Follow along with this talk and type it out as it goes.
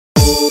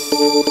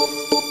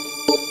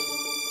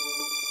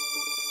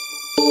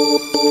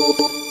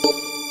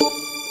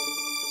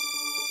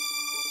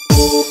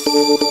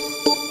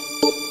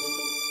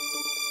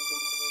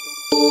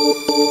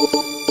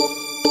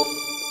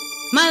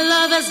My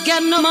lover's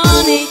got no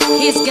money,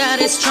 he's got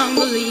his strong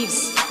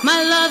beliefs.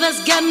 My lover's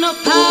got no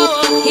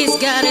power, he's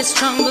got his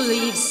strong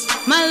beliefs.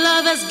 My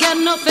lover's got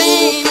no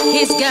fame,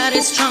 he's got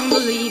his strong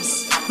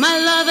beliefs. My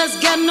lover's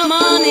got no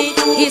money,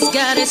 he's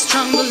got his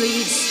strong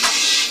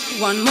beliefs.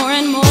 Want more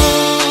and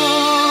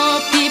more,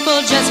 people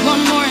just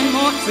want more and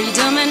more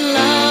freedom and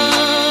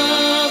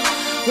love,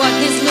 what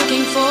he's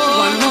looking for.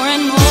 Want more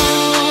and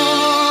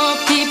more,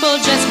 people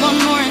just want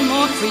more and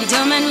more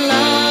freedom and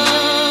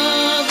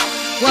love,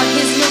 what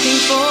he's looking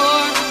for.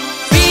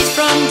 Freed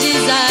from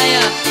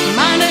desire,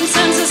 mind and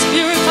senses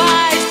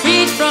purified.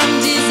 Freed from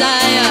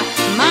desire,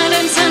 mind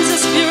and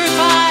senses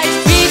purified.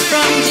 Freed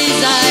from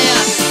desire,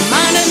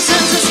 mind and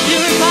senses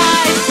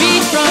purified.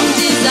 Freed from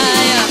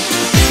desire.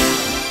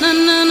 Na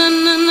na na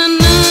na na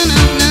na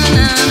na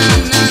na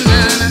na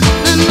na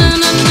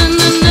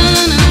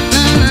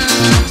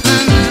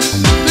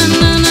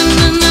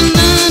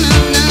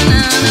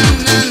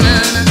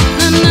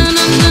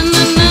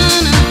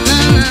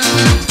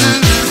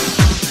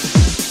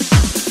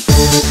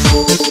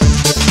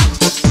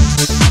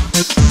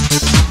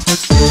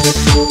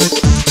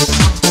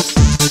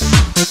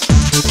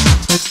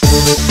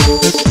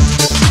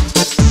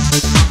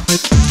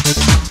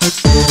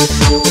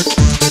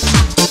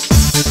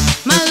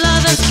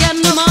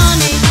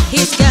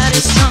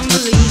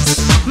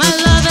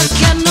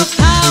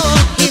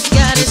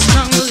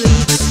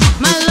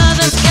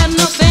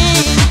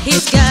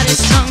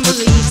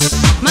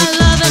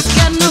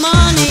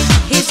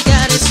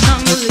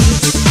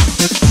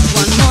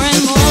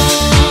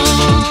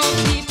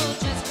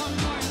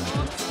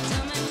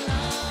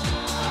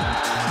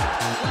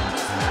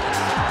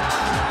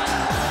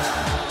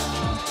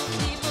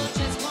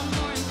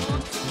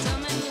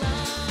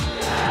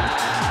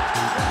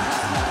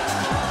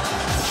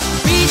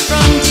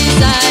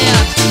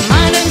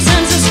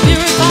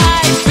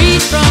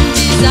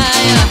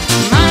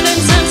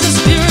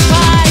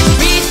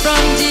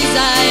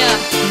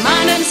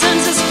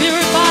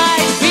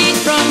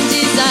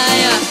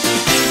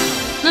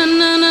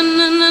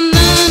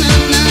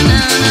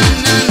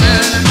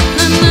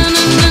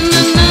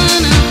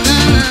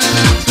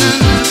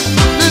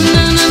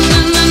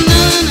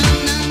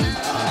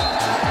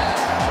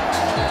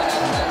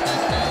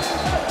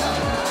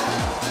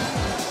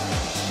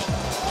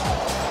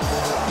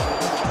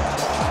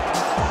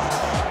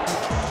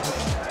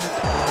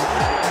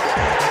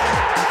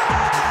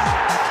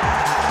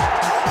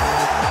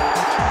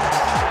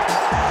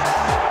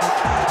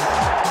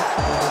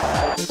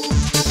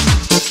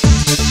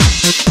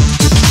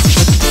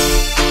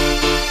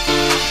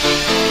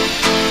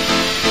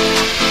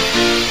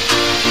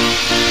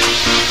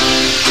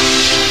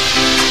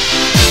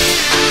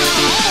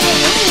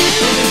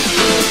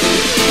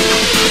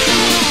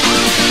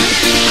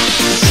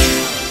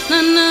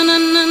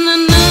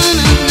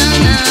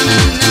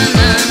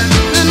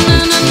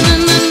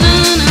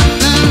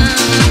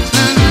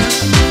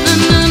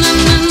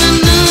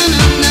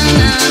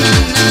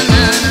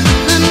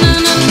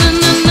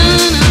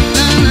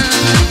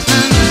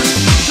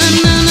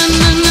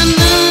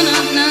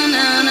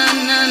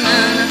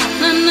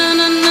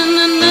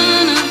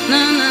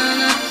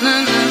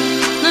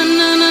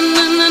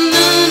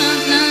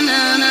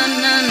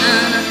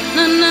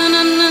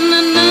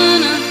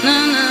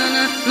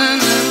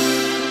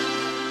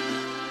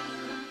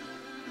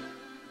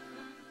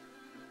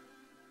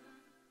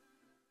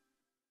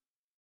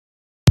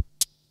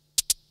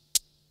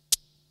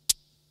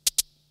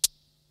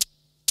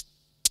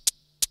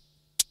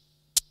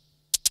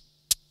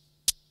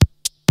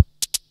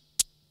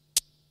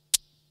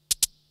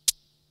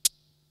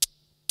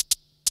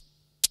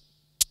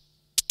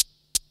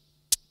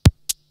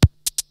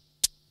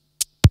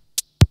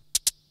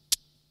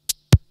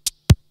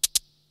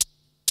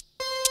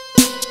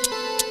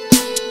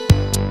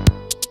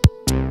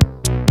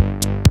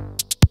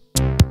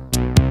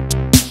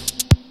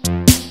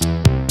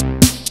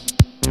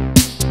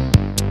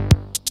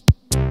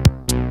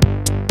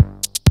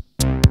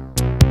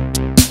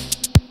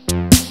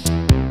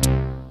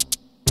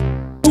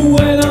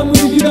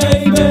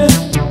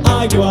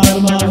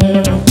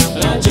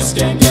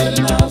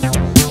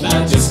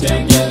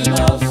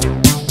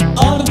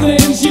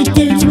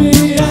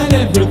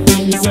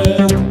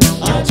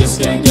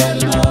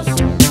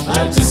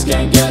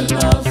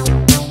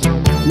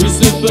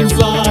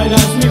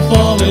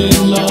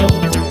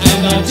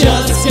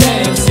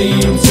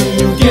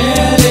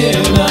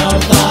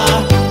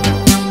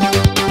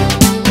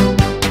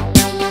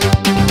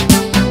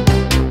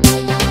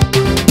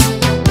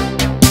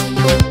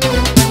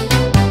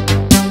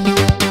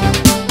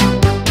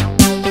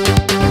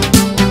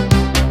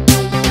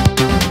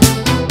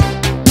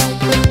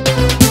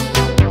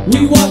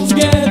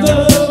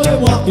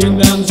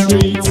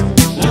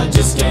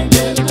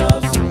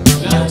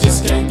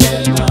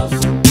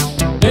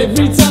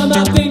Every time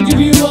I think of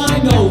you,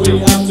 I know we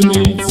have to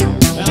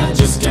meet.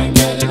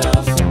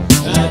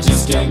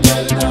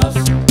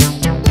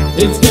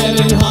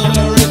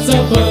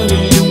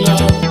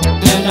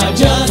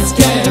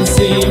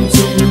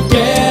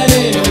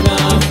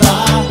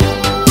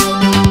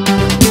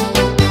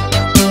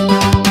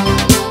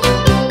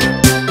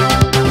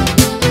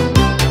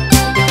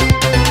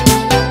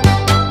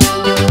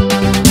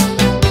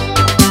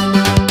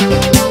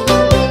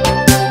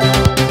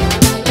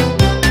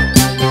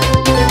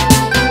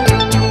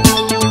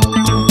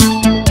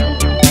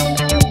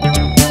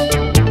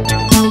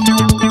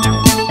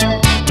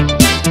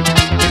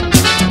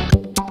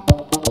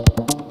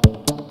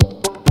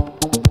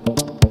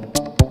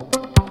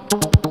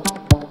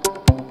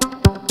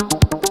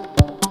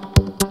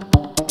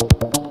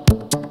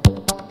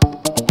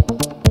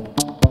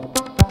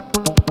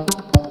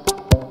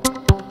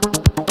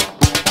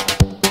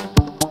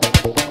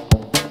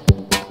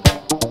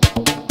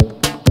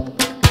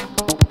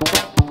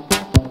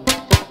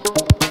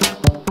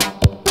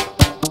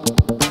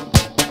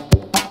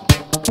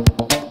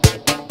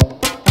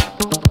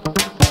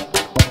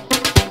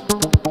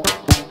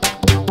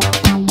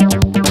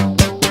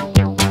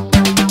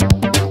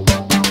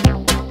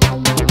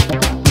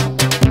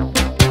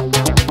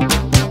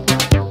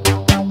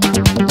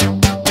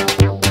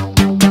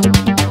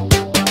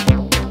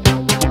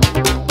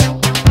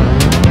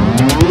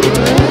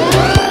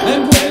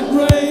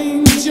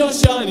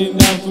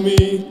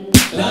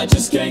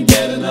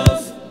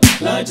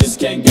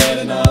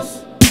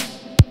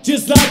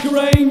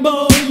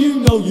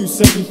 you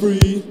set me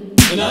free.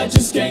 And I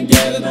just can't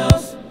get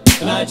enough,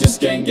 and I just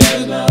can't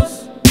get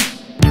enough.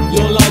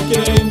 You're like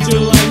an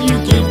angel and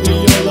you give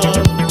me your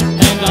love,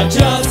 and I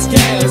just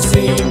can't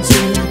seem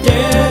to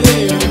get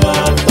enough.